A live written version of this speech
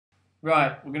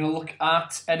Right, we're going to look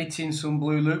at editing some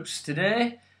blue loops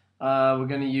today. We're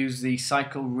going to use the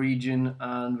cycle region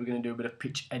and we're going to do a bit of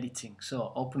pitch editing.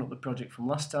 So open up the project from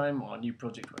last time, or a new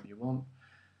project, whatever you want.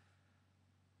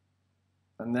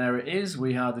 And there it is.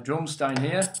 We have the drums down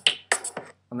here,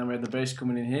 and then we have the bass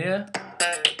coming in here,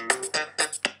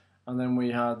 and then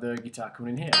we have the guitar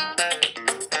coming in here.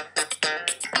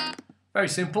 Very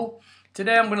simple.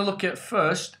 Today I'm going to look at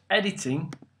first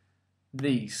editing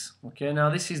these. Okay, now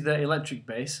this is the electric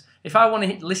bass. If I want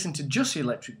to listen to just the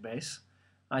electric bass,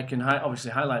 I can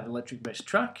obviously highlight the electric bass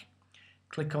track,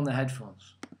 click on the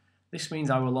headphones. This means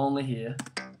I will only hear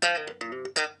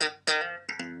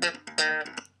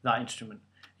that instrument.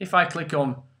 If I click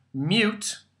on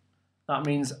mute, that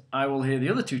means I will hear the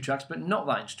other two tracks but not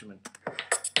that instrument.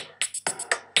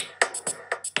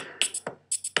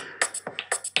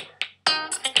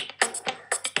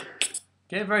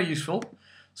 Okay, very useful.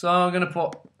 So I'm going to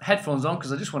put headphones on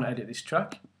because I just want to edit this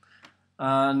track,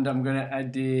 and I'm going to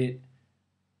edit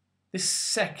this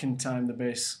second time the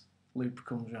bass loop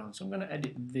comes around. So I'm going to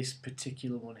edit this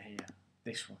particular one here,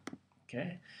 this one.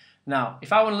 Okay. Now,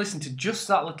 if I want to listen to just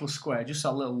that little square, just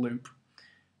that little loop,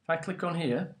 if I click on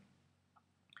here,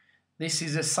 this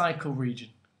is a cycle region.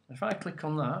 If I click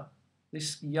on that,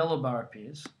 this yellow bar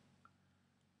appears,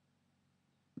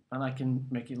 and I can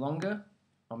make it longer,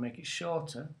 I'll make it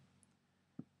shorter.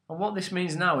 And what this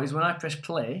means now is when I press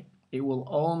play, it will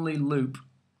only loop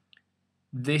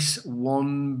this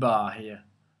one bar here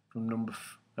from number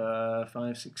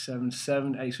 5, 6, 7,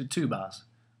 7, 8, so 2 bars,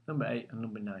 number 8 and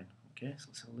number 9. Okay, so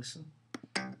let's have a listen.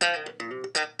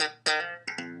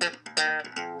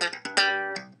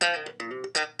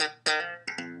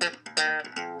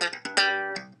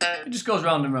 It just goes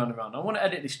round and round and round. I want to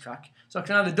edit this track, so I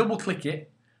can either double click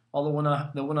it, or the one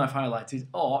I've highlighted,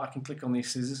 or I can click on these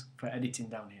scissors for editing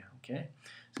down here. Okay,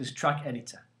 so it's track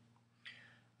editor,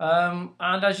 and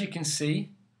as you can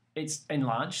see, it's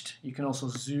enlarged. You can also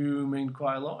zoom in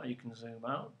quite a lot, or you can zoom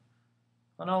out.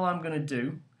 And all I'm going to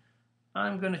do,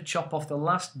 I'm going to chop off the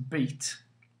last beat.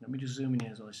 Let me just zoom in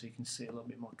here as well so you can see it a little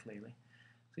bit more clearly.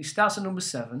 So he starts at number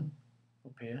 7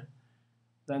 up here.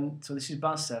 Then, so this is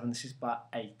bar 7, this is bar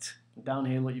 8. And down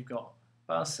here, look, you've got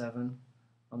bar 7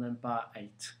 and then bar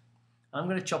 8. I'm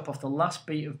going to chop off the last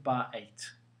beat of bar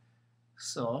 8.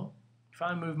 So if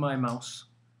I move my mouse,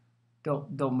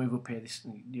 don't move up here. This,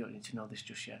 you don't need to know this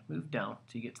just yet. Move down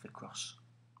till you get to the cross,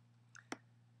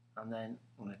 and then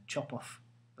I'm going to chop off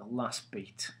the last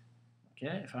beat.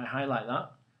 Okay, if I highlight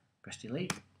that, press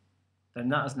delete, then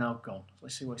that has now gone. So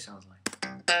let's see what it sounds like.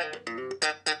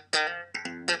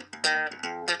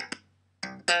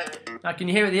 Now can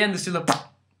you hear at the end there's still a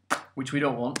which we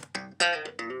don't want.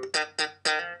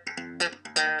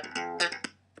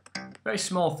 Very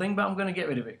small thing, but I'm going to get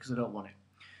rid of it because I don't want it.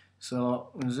 So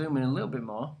I'm going to zoom in a little bit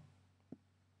more.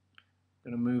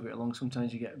 I'm going to move it along.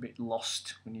 Sometimes you get a bit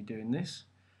lost when you're doing this.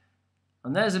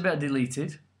 And there's a bit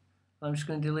deleted. I'm just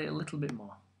going to delete a little bit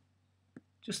more.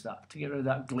 Just that, to get rid of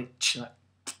that glitch, that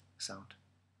sound.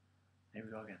 Here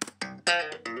we go again.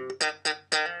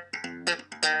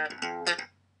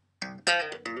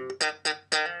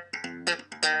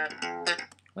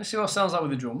 Let's see what it sounds like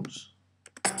with the drums.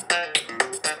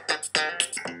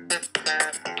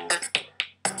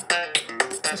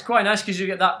 It's quite nice because you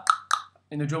get that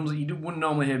in the drums that you wouldn't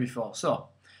normally hear before. So,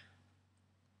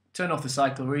 turn off the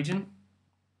cycle region,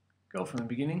 go from the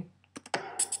beginning.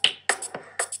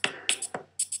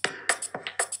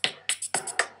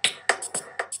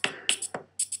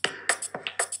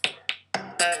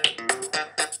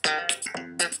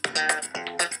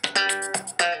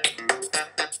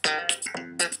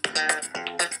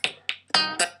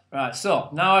 Right, so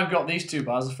now I've got these 2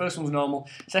 bars. The first one's normal,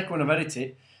 second one I've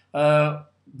edited.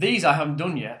 These I haven't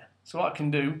done yet, so what I can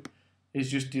do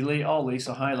is just delete all these,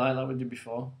 so highlight like we did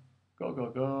before. Go, go,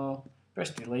 go, press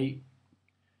delete,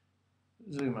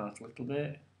 zoom out a little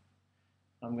bit.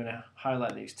 I'm going to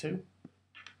highlight these 2,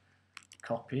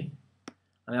 copy,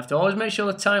 and you have to always make sure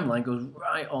the timeline goes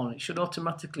right on. It should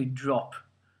automatically drop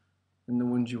in the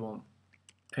ones you want.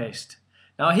 Paste.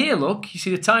 Now here, look, you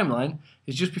see the timeline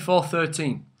is just before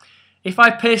 13. If I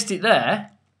paste it there,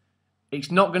 it's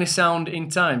not going to sound in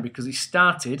time because it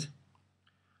started,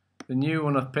 the new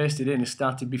one I've pasted in, it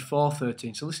started before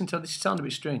 13. So listen to this, sound a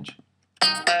bit strange.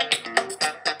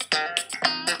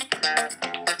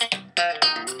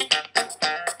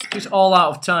 It's all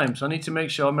out of time, so I need to make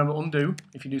sure, remember undo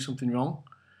if you do something wrong.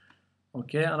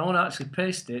 Okay, and I want to actually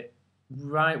paste it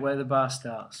right where the bar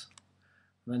starts.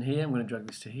 And then here, I'm going to drag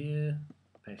this to here,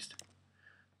 paste.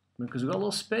 Because we've got a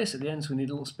little space at the end, so we need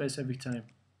a little space every time.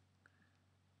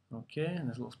 Okay, and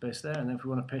there's a little space there, and then if we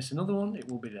want to paste another one, it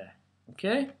will be there.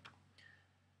 Okay?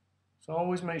 So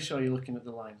always make sure you're looking at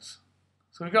the lines.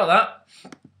 So we've got that.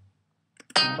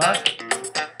 Come back.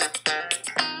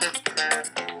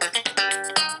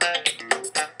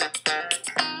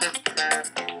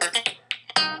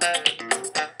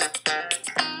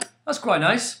 That's quite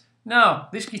nice. Now,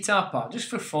 this guitar part, just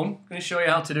for fun, I'm going to show you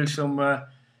how to do some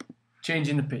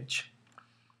changing the pitch.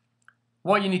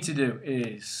 What you need to do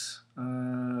is,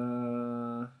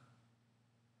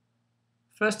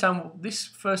 first time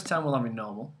we'll have it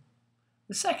normal.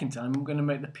 The second time I'm going to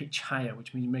make the pitch higher,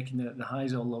 which means making the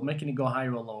highs or low, making it go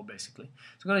higher or lower basically.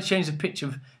 So I'm going to change the pitch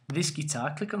of this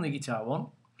guitar. Click on the guitar one.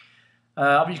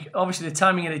 Obviously the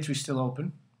timing editor is still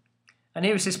open. And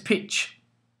here it says pitch.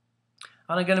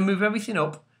 And I'm going to move everything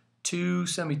up 2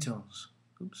 semitones.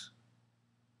 Oops.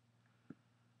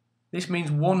 This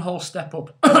means one whole step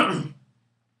up.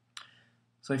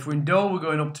 So if we're in Do, we're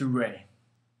going up to Re.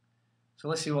 So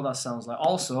let's see what that sounds like.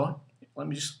 Also, let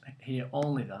me just hear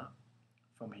only that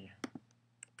from here.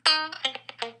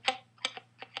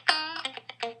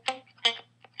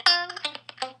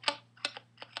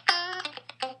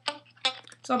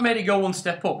 So I've made it go one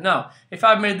step up. Now, if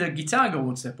I've made the guitar go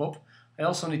one step up, I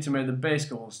also need to make the bass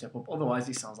go one step up. Otherwise,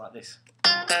 it sounds like this.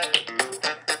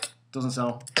 Doesn't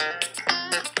sound.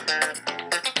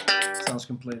 Sounds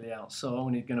completely out. So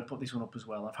I'm going to put this one up as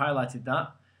well. I've highlighted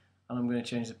that, and I'm going to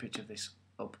change the pitch of this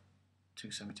up 2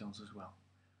 semitones as well.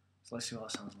 So let's see what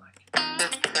that sounds like.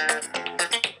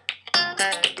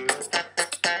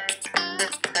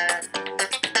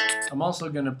 I'm also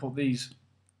going to put these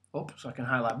up so I can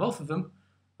highlight both of them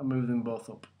and move them both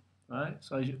up. Right?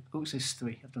 So it says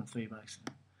 3. I've done 3 by accident.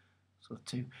 So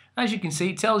 2. As you can see,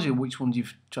 it tells you which ones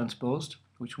you've transposed,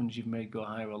 which ones you've made go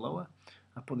higher or lower.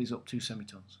 I put these up 2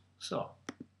 semitones. So.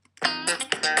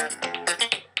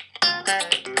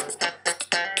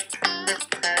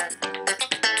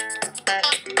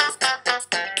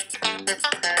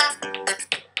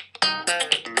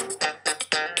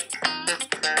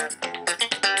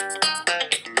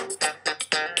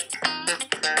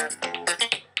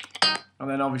 And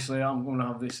then obviously I'm going to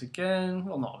have this again.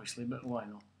 Well, not obviously, but why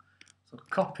not? So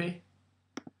copy.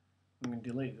 I'm going to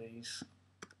delete these.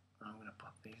 I'm going to put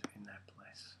these in their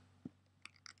place.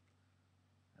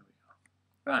 There we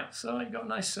go. Right, so you've got a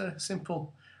nice,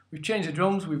 simple. We've changed the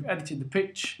drums. We've edited the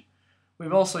pitch.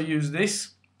 We've also used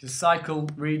this, the cycle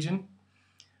region,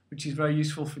 which is very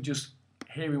useful for just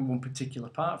hearing one particular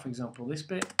part. For example, this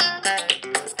bit.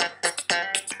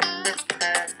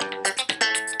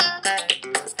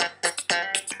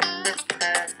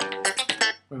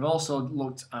 We've also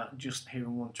looked at just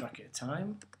hearing one track at a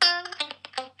time.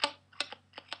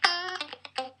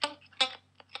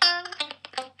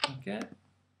 Okay.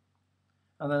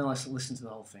 And then let's listen to the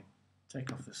whole thing.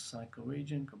 Take off the cycle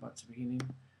region, go back to the beginning.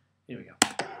 Here we go.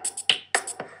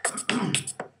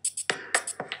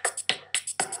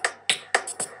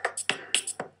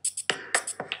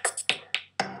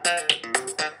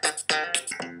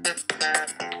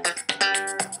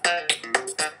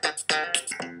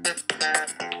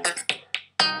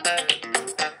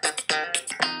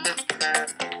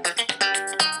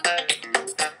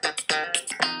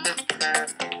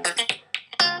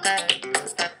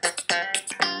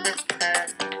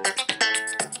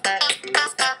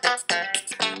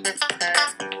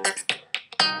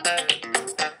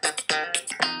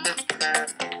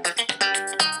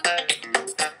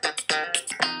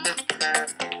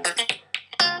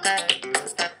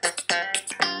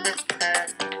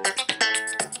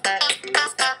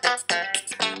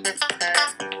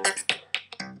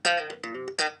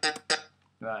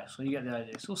 Right, so you get the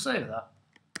idea. So we'll save that.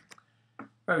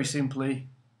 Very simply,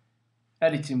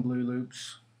 editing blue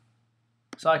loops,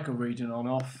 cycle region on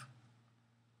off,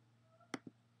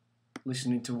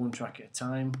 listening to one track at a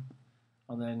time,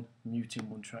 and then muting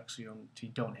one track so you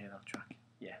don't hear that track.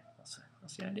 Yeah, that's it.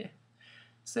 That's the idea.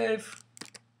 Save,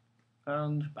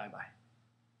 and bye-bye.